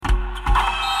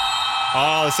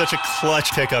Oh, such a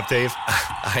clutch pickup, Dave.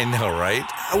 I know, right?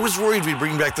 I was worried we'd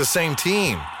bring back the same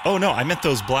team. Oh, no, I meant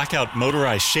those blackout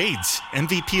motorized shades.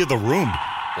 MVP of the room.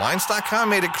 Blinds.com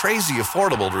made it crazy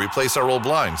affordable to replace our old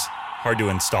blinds. Hard to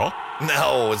install?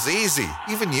 No, it's easy.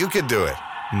 Even you could do it.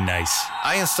 Nice.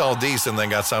 I installed these and then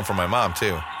got some for my mom,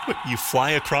 too. What, you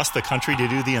fly across the country to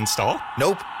do the install?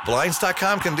 Nope.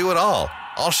 Blinds.com can do it all.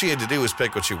 All she had to do was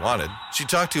pick what she wanted. She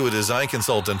talked to a design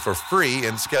consultant for free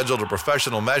and scheduled a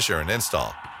professional measure and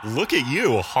install. Look at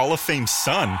you, a Hall of Fame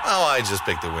son. Oh, I just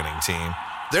picked the winning team.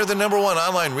 They're the #1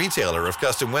 online retailer of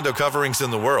custom window coverings in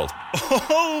the world.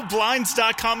 Oh,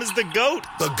 Blinds.com is the GOAT.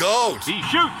 The GOAT! He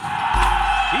shoots.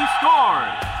 He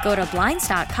scores. Go to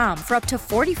Blinds.com for up to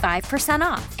 45%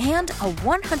 off and a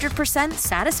 100%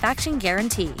 satisfaction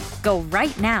guarantee. Go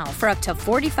right now for up to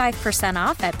 45%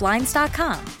 off at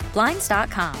Blinds.com.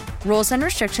 Blinds.com. Rules and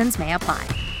restrictions may apply.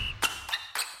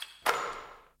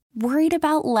 Worried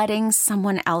about letting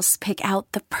someone else pick out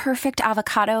the perfect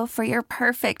avocado for your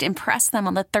perfect impress them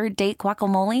on the third date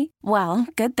guacamole? Well,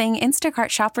 good thing Instacart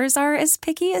shoppers are as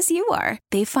picky as you are.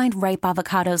 They find ripe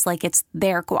avocados like it's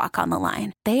their guac on the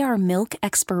line. They are milk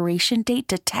expiration date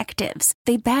detectives.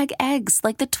 They bag eggs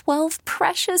like the 12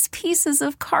 precious pieces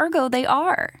of cargo they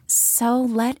are. So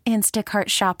let Instacart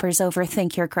shoppers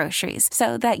overthink your groceries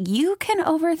so that you can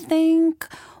overthink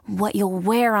what you'll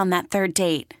wear on that third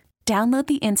date. Download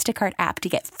the Instacart app to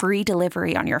get free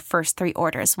delivery on your first 3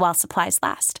 orders while supplies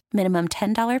last. Minimum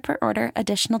 $10 per order.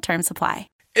 Additional terms apply.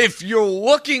 If you're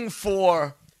looking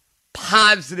for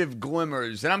positive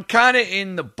glimmers, and I'm kind of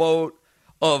in the boat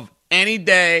of any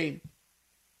day,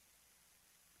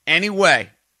 any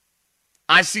way,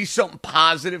 I see something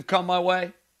positive come my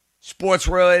way,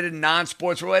 sports-related,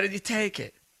 non-sports-related, you take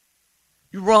it.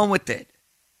 You run with it.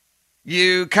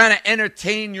 You kind of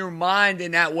entertain your mind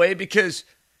in that way because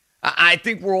I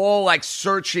think we're all like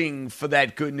searching for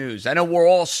that good news. I know we're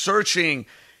all searching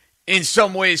in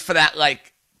some ways for that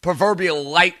like proverbial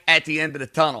light at the end of the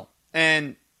tunnel.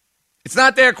 And it's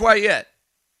not there quite yet.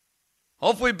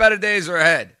 Hopefully better days are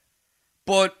ahead.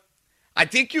 But I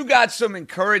think you got some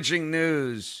encouraging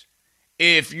news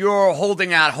if you're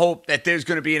holding out hope that there's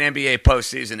going to be an NBA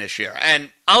postseason this year.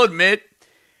 And I'll admit,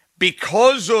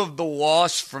 because of the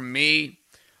loss for me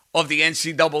of the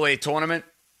NCAA tournament,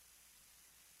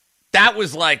 that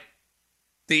was like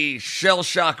the shell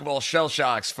shock of all shell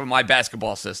shocks for my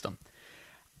basketball system.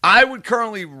 I would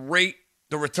currently rate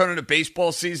the return of the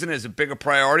baseball season as a bigger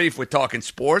priority if we're talking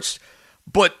sports.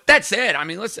 But that's it. I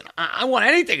mean, listen, I want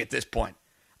anything at this point.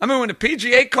 I mean, when the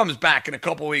PGA comes back in a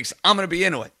couple of weeks, I'm going to be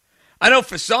into it. I know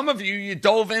for some of you, you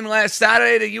dove in last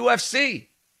Saturday to UFC.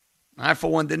 I,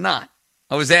 for one, did not.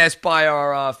 I was asked by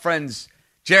our friends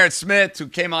Jared Smith, who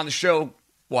came on the show,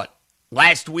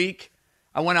 last week?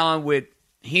 I went on with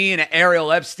he and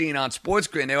Ariel Epstein on Sports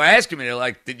Grid. They were asking me, they're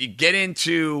like, did you get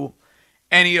into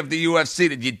any of the UFC?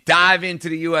 Did you dive into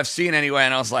the UFC in any way?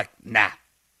 And I was like, nah,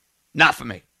 not for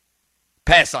me.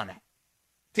 Pass on that.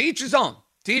 To each his own.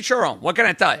 To each her own. What can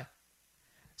I tell you?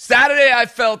 Saturday, I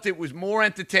felt it was more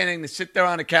entertaining to sit there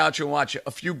on the couch and watch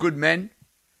A Few Good Men,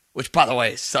 which, by the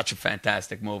way, is such a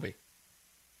fantastic movie,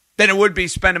 than it would be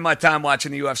spending my time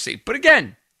watching the UFC. But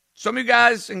again, some of you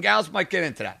guys and gals might get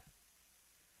into that.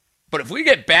 But if we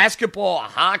get basketball, or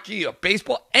hockey, or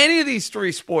baseball, any of these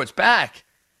 3 sports back,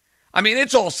 I mean,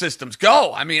 it's all systems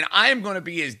go. I mean, I am going to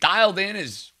be as dialed in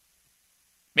as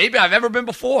maybe I've ever been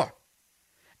before.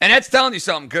 And that's telling you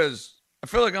something because I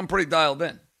feel like I'm pretty dialed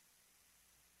in.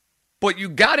 But you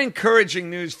got encouraging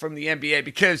news from the NBA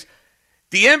because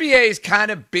the NBA has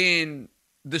kind of been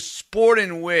the sport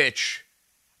in which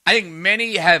I think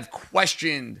many have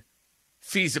questioned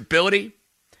feasibility.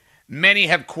 Many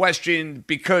have questioned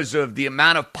because of the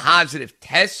amount of positive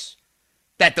tests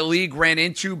that the league ran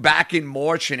into back in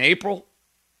March and April.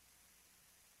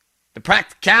 The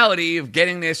practicality of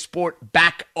getting this sport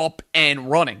back up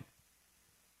and running.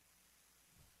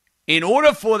 In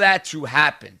order for that to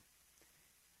happen,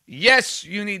 yes,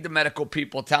 you need the medical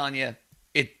people telling you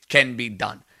it can be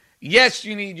done. Yes,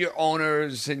 you need your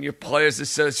owners and your players'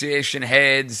 association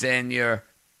heads and your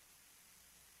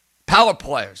power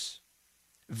players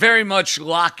very much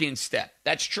lock in step.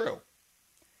 That's true.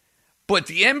 But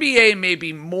the NBA may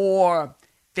be more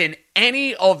than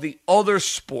any of the other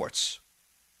sports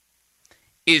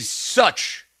is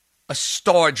such a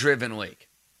star-driven league.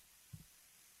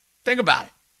 Think about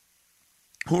it.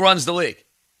 Who runs the league?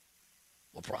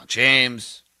 LeBron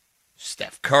James,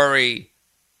 Steph Curry,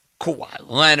 Kawhi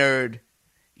Leonard,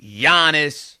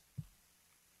 Giannis,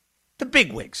 the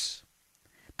bigwigs,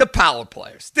 the power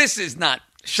players. This is not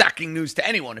shocking news to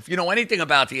anyone. If you know anything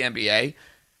about the NBA,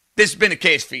 this has been the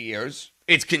case for years.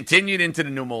 It's continued into the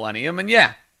new millennium. And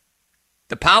yeah,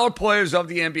 the power players of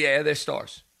the NBA are their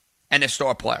stars and their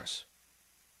star players.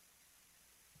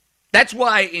 That's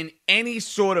why in any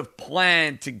sort of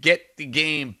plan to get the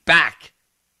game back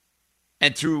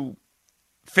and to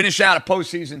finish out a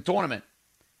postseason tournament,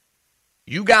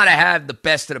 you got to have the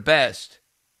best of the best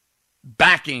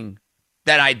backing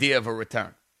that idea of a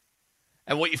return.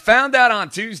 And what you found out on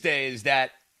Tuesday is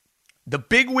that the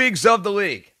bigwigs of the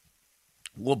league,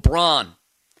 LeBron,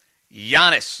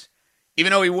 Giannis,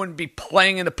 even though he wouldn't be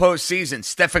playing in the postseason,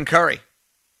 Stephen Curry,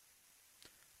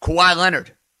 Kawhi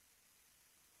Leonard,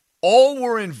 all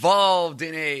were involved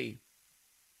in a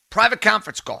private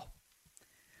conference call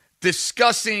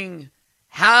discussing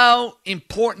how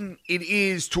important it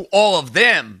is to all of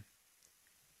them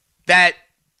that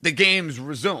the games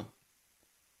resume.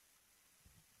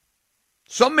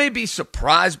 Some may be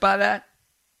surprised by that.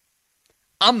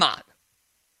 I'm not.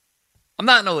 I'm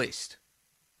not in the least.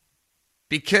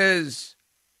 Because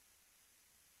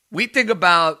we think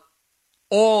about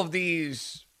all of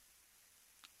these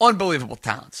unbelievable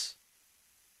talents.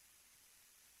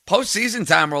 Postseason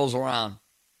time rolls around.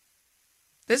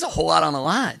 There's a whole lot on the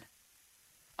line.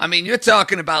 I mean, you're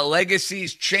talking about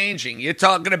legacies changing. You're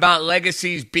talking about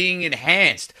legacies being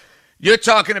enhanced. You're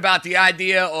talking about the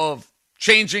idea of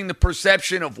changing the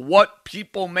perception of what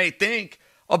people may think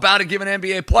about a given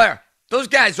NBA player. Those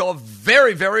guys are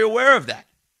very, very aware of that.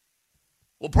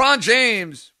 LeBron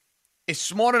James is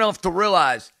smart enough to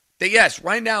realize that, yes,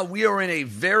 right now we are in a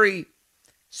very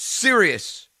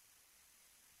serious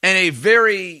and a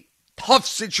very tough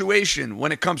situation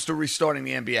when it comes to restarting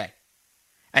the NBA.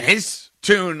 And his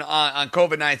tune on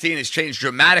COVID-19 has changed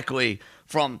dramatically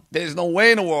from there's no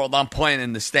way in the world I'm playing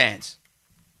in the stands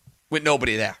with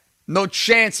nobody there. No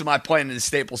chance am I playing in the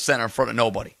Staples Center in front of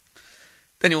nobody.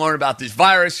 Then you learn about this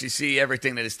virus. You see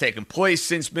everything that has taken place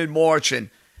since mid-March. And,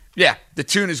 yeah, the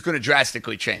tune is going to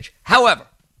drastically change. However,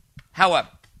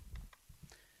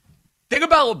 think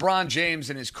about LeBron James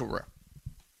and his career.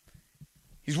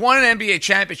 He's won an NBA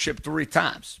championship 3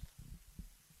 times.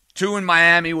 2 in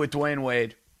Miami with Dwayne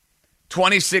Wade.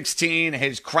 2016,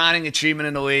 his crowning achievement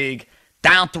in the league.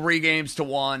 Down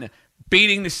 3-1,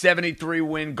 beating the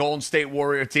 73-win Golden State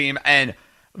Warrior team and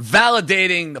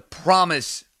validating the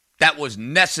promise that was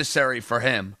necessary for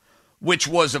him, which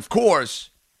was, of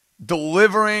course,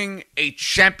 delivering a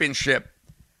championship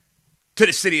to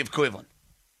the city of Cleveland.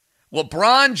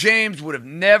 LeBron James would have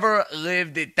never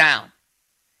lived it down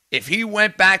if he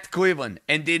went back to Cleveland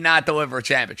and did not deliver a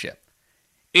championship.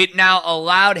 It now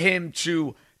allowed him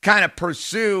to kind of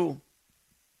pursue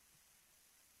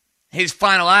his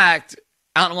final act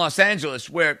out in Los Angeles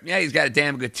where, yeah, he's got a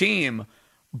damn good team,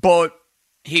 but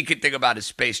he could think about his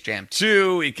Space Jam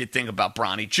 2. He could think about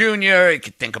Bronny Jr. He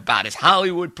could think about his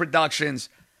Hollywood productions.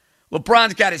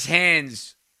 LeBron's got his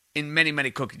hands in many, many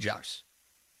cookie jars.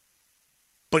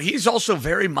 But he's also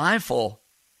very mindful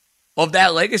of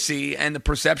that legacy and the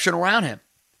perception around him.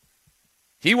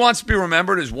 He wants to be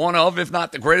remembered as one of, if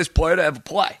not the greatest player to ever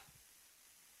play.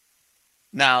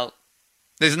 Now,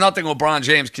 there's nothing LeBron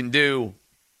James can do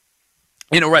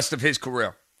in the rest of his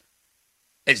career,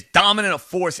 as dominant a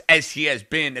force as he has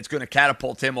been, that's going to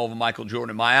catapult him over Michael Jordan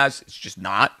in my eyes. It's just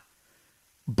not.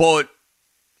 But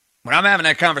when I'm having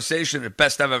that conversation, the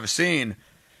best I've ever seen,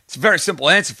 it's a very simple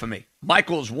answer for me.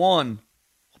 Michael's 1,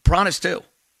 LeBron is 2.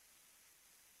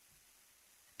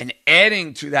 And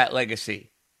adding to that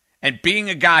legacy and being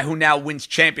a guy who now wins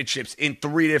championships in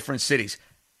 3 different cities,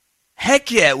 heck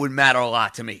yeah, it would matter a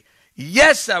lot to me.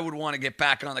 Yes, I would want to get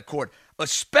back on the court,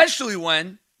 especially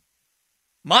when,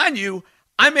 mind you,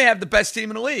 I may have the best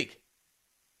team in the league.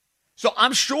 So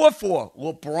I'm sure for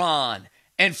LeBron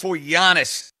and for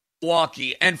Giannis,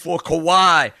 Milwaukee, and for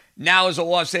Kawhi, now as a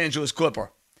Los Angeles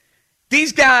Clipper,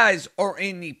 these guys are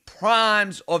in the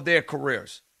primes of their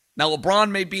careers. Now,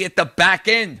 LeBron may be at the back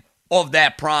end of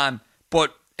that prime,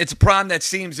 but it's a prime that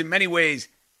seems in many ways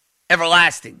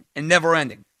everlasting and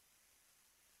never-ending.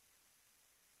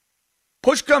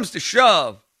 Push comes to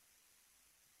shove,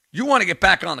 you want to get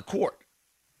back on the court.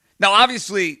 Now,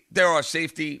 obviously, there are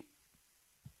safety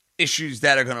issues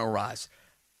that are going to arise.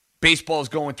 Baseball is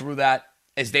going through that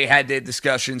as they had their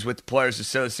discussions with the Players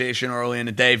Association early in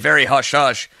the day. Very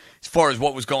hush-hush as far as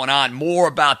what was going on. More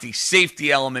about the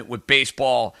safety element with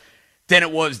baseball than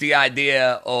it was the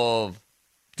idea of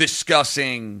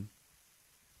discussing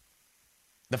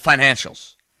the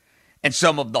financials and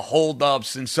some of the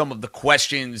holdups and some of the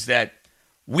questions that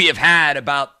we have had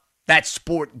about that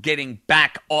sport getting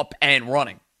back up and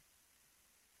running.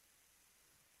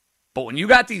 But when you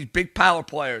got these big power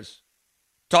players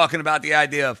talking about the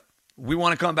idea of we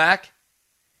want to come back,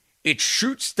 it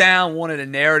shoots down one of the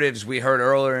narratives we heard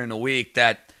earlier in the week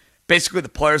that basically the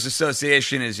Players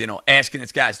Association is, asking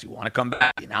its guys, do you want to come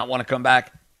back? Do you not want to come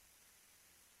back?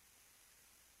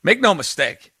 Make no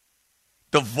mistake.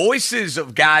 The voices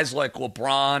of guys like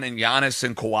LeBron and Giannis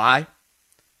and Kawhi,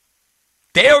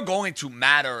 they are going to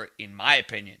matter, in my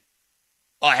opinion,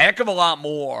 a heck of a lot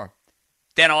more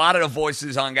than a lot of the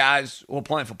voices on guys who are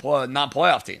playing for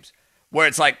non-playoff teams, where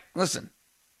it's like, listen,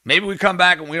 maybe we come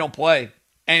back and we don't play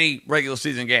any regular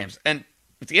season games. And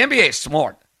if the NBA is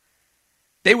smart,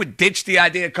 they would ditch the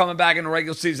idea of coming back in the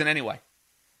regular season anyway.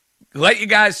 Let you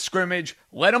guys scrimmage.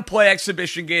 Let them play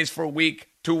exhibition games for a week,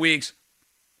 2 weeks.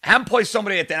 Have them play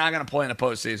somebody that they're not going to play in the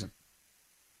postseason.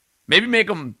 Maybe make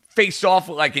them face off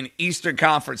with like an Eastern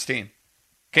Conference team.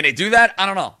 Can they do that? I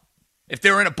don't know. If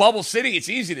they're in a bubble city, it's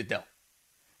easy to do.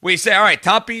 Where you say, all right,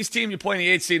 top East team, you're playing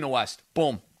the 8th seed in the West.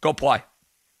 Boom, go play.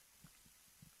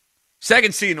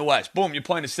 2nd seed in the West. Boom, you're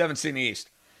playing the 7th seed in the East.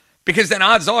 Because then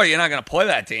odds are you're not going to play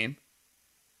that team.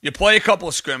 You play a couple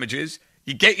of scrimmages.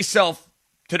 You get yourself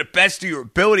to the best of your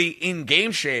ability in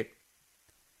game shape.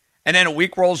 And then a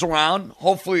week rolls around.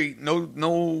 Hopefully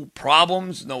no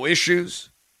problems, no issues.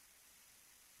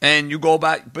 And you go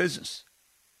about your business.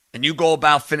 And you go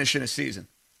about finishing a season.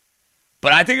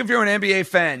 But I think if you're an NBA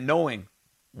fan, knowing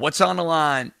what's on the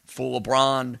line for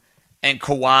LeBron and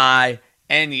Kawhi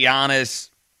and Giannis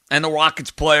and the Rockets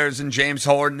players and James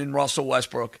Harden and Russell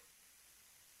Westbrook,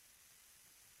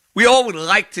 we all would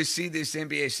like to see this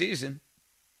NBA season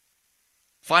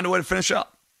find a way to finish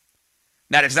up.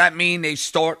 Now, does that mean they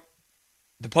start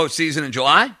the postseason in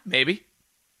July? Maybe.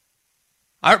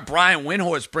 I heard Brian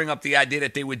Windhorst bring up the idea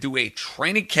that they would do a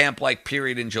training camp-like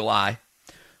period in July,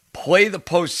 play the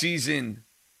postseason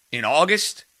in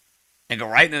August, and go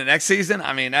right into the next season.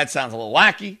 I mean, that sounds a little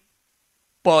wacky,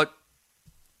 but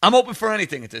I'm open for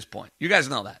anything at this point. You guys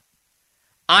know that.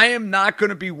 I am not going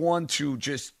to be one to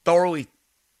just thoroughly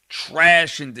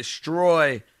trash and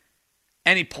destroy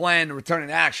any plan to return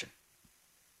to action,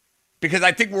 because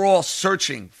I think we're all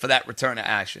searching for that return to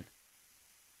action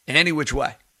in any which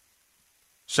way.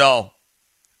 So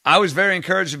I was very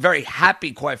encouraged and very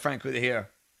happy, quite frankly, to hear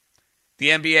the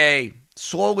NBA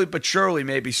slowly but surely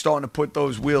maybe starting to put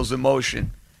those wheels in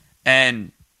motion.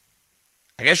 And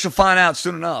I guess you'll find out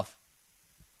soon enough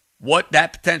what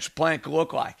that potential plan could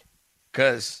look like,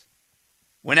 because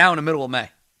we're now in the middle of May.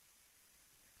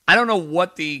 I don't know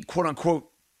what the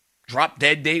quote-unquote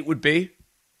drop-dead date would be.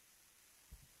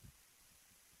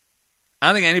 I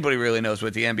don't think anybody really knows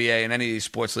what the NBA and any of these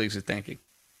sports leagues are thinking.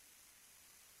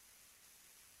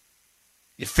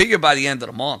 You figure by the end of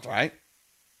the month, right?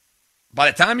 By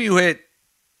the time you hit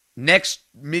next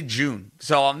mid-June,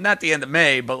 so not the end of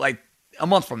May, but like a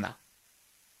month from now,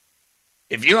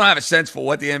 if you don't have a sense for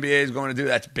what the NBA is going to do,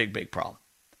 that's a big, big problem.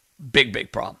 Big,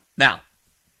 big problem. Now,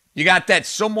 you got that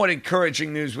somewhat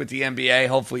encouraging news with the NBA.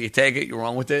 Hopefully you take it, you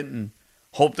run with it, and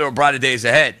hope there are brighter days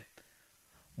ahead.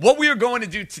 What we are going to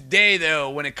do today, though,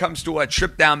 when it comes to a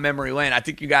trip down memory lane, I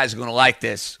think you guys are going to like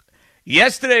this.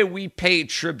 Yesterday, we paid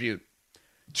tribute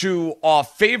to our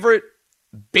favorite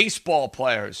baseball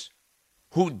players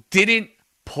who didn't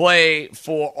play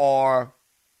for our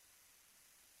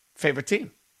favorite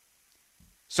team.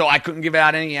 So I couldn't give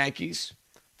out any Yankees.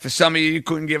 For some of you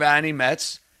couldn't give out any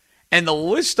Mets. And the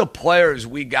list of players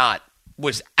we got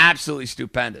was absolutely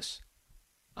stupendous.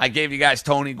 I gave you guys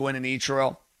Tony Gwynn and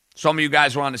Ichiro. Some of you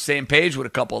guys were on the same page with a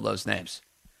couple of those names.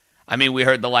 I mean, we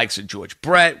heard the likes of George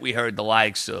Brett. We heard the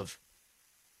likes of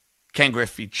Ken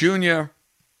Griffey Jr.,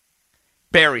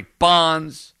 Barry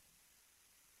Bonds.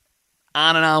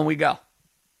 On and on we go.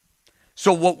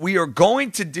 So what we are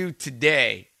going to do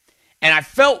today, and I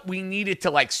felt we needed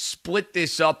to split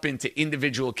this up into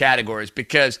individual categories,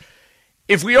 because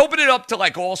if we open it up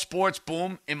to all sports,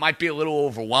 boom, it might be a little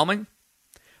overwhelming.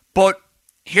 But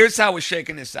here's how we're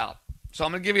shaking this out. So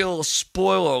I'm going to give you a little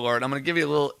spoiler alert. I'm going to give you a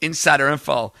little insider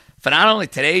info for not only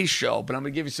today's show, but I'm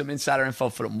going to give you some insider info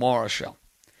for tomorrow's show.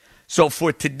 So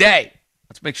for today,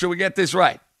 let's make sure we get this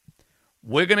right.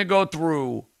 We're going to go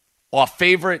through our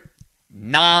favorite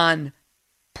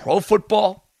non-pro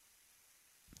football,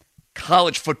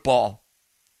 college football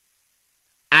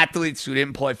athletes who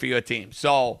didn't play for your team.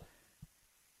 So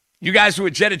you guys who are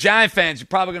Jetta Giant fans, you're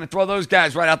probably going to throw those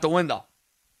guys right out the window.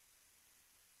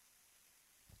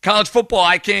 College football,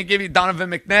 I can't give you Donovan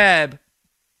McNabb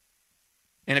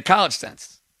in a college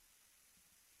sense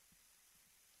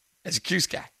as a Cuse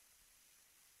guy.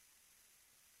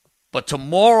 But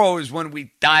tomorrow is when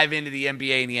we dive into the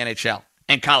NBA and the NHL,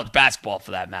 and college basketball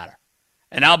for that matter.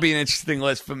 And that'll be an interesting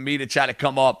list for me to try to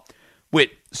come up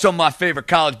with some of my favorite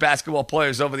college basketball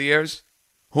players over the years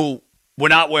who we're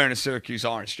not wearing a Syracuse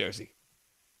orange jersey.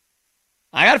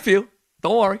 I got a few.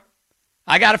 Don't worry.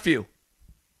 I got a few.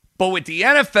 But with the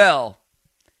NFL,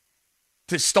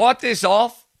 to start this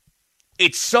off,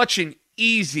 it's such an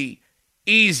easy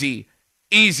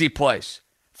place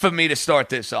for me to start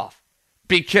this off.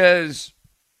 Because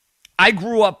I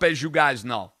grew up, as you guys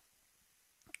know,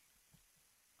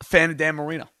 a fan of Dan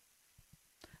Marino.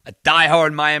 A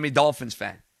diehard Miami Dolphins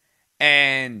fan.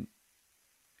 And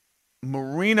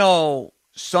Marino,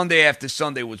 Sunday after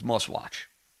Sunday, was must-watch.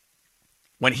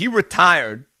 When he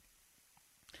retired,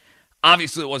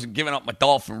 obviously it wasn't giving up my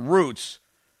Dolphin roots,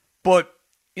 but,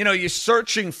 you know, you're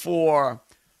searching for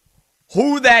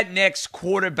who that next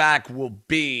quarterback will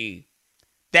be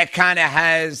that kind of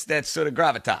has that sort of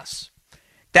gravitas,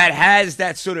 that has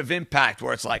that sort of impact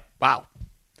where it's like, wow,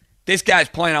 this guy's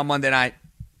playing on Monday night.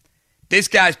 This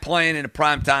guy's playing in a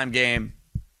primetime game.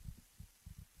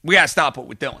 We got to stop what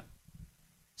we're doing.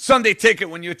 Sunday ticket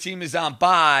when your team is on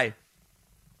bye.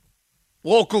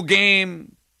 Local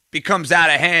game becomes out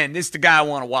of hand. This is the guy I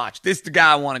want to watch. This is the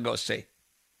guy I want to go see.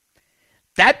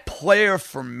 That player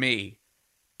for me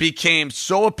became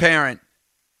so apparent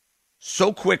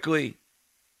so quickly,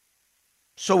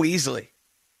 so easily.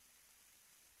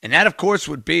 And that, of course,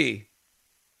 would be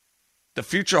the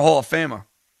future Hall of Famer,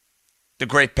 the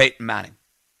great Peyton Manning.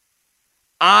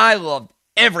 I loved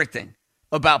everything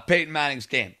about Peyton Manning's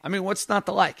game. I mean, what's not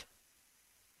to like?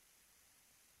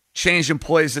 Changing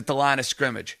plays at the line of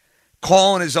scrimmage.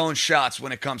 Calling his own shots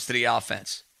when it comes to the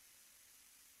offense.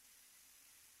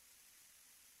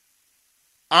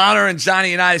 Honoring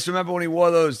Johnny Unitas. Remember when he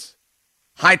wore those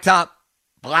high-top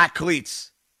black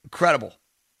cleats? Incredible.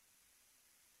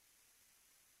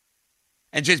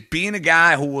 And just being a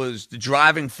guy who was the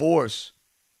driving force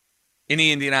in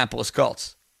the Indianapolis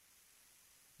Colts.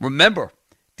 Remember,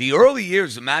 the early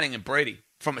years of Manning and Brady,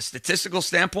 from a statistical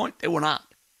standpoint, they were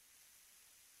not.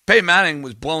 Peyton Manning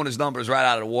was blowing his numbers right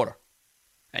out of the water.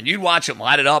 And you'd watch him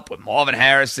light it up with Marvin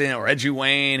Harrison or Reggie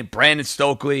Wayne and Brandon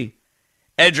Stokely,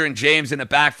 Edgerrin James in the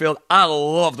backfield. I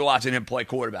loved watching him play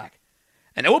quarterback.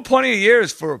 And there were plenty of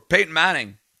years for Peyton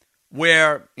Manning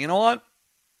where, you know what?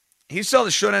 He saw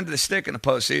the short end of the stick in the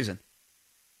postseason.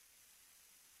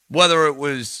 Whether it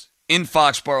was in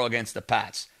Foxborough against the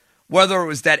Pats, whether it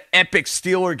was that epic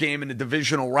Steeler game in the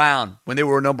divisional round when they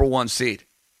were a number 1 seed.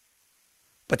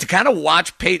 But to kind of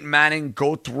watch Peyton Manning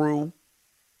go through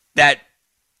that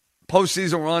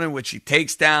postseason run in which he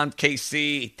takes down KC,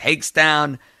 he takes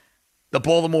down the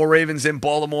Baltimore Ravens in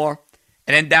Baltimore,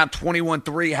 and then down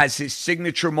 21-3, has his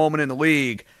signature moment in the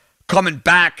league, coming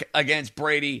back against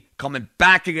Brady, coming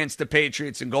back against the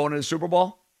Patriots, and going to the Super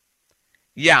Bowl?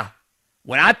 Yeah,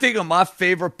 when I think of my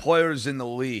favorite players in the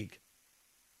league,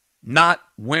 not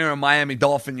wearing Miami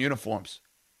Dolphin uniforms,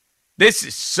 this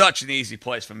is such an easy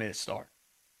place for me to start.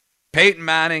 Peyton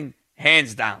Manning,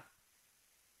 hands down.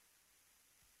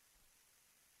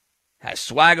 Had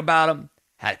swag about him,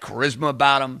 had charisma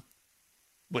about him,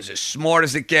 was as smart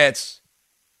as it gets,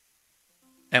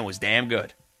 and was damn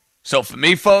good. So for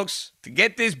me, folks, to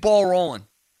get this ball rolling,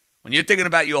 when you're thinking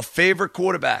about your favorite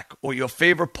quarterback or your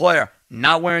favorite player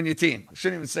not wearing your team, I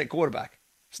shouldn't even say quarterback.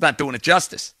 It's not doing it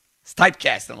justice. It's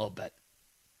typecasting a little bit.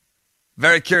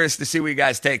 Very curious to see where you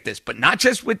guys take this, but not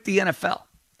just with the NFL.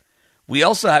 We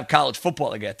also have college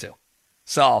football to get to.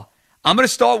 So I'm going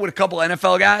to start with a couple of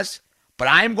NFL guys, but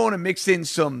I am going to mix in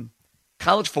some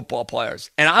college football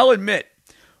players. And I'll admit,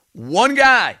 one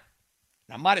guy,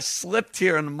 I might have slipped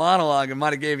here in the monologue and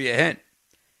might have gave you a hint.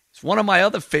 It's one of my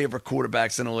other favorite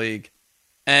quarterbacks in the league.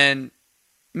 And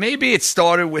maybe it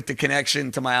started with the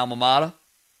connection to my alma mater.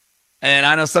 And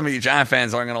I know some of you Giant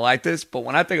fans aren't going to like this, but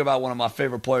when I think about one of my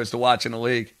favorite players to watch in the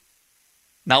league,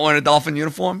 not wearing a Dolphin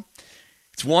uniform,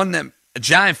 it's one that a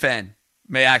Giant fan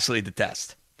may actually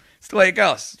detest. It's the way it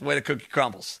goes. It's the way the cookie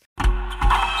crumbles.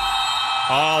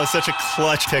 Oh, such a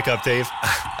clutch pickup, Dave.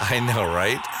 I know,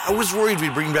 right? I was worried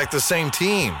we'd bring back the same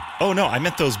team. Oh, no, I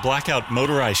meant those blackout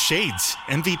motorized shades.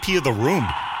 MVP of the room.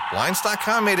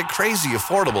 Blinds.com made it crazy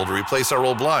affordable to replace our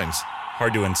old blinds.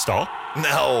 Hard to install?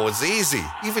 No, it's easy.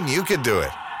 Even you could do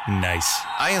it. Nice.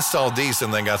 I installed these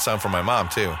and then got some for my mom,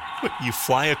 too. What, you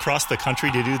fly across the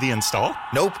country to do the install?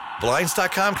 Nope.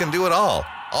 Blinds.com can do it all.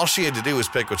 All she had to do was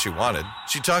pick what she wanted.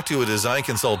 She talked to a design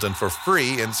consultant for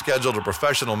free and scheduled a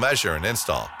professional measure and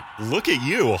install. Look at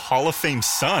you, a Hall of Fame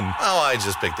son. Oh, I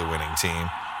just picked the winning team.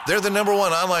 They're the #1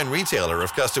 online retailer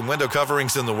of custom window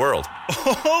coverings in the world.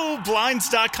 Oh,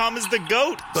 Blinds.com is the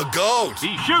GOAT. The GOAT!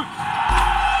 He shoots.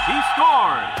 He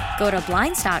scores. Go to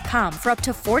Blinds.com for up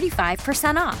to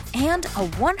 45% off and a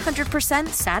 100%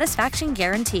 satisfaction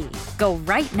guarantee. Go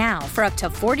right now for up to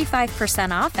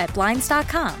 45% off at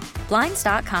Blinds.com.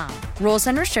 Blinds.com. Rules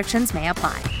and restrictions may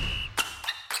apply.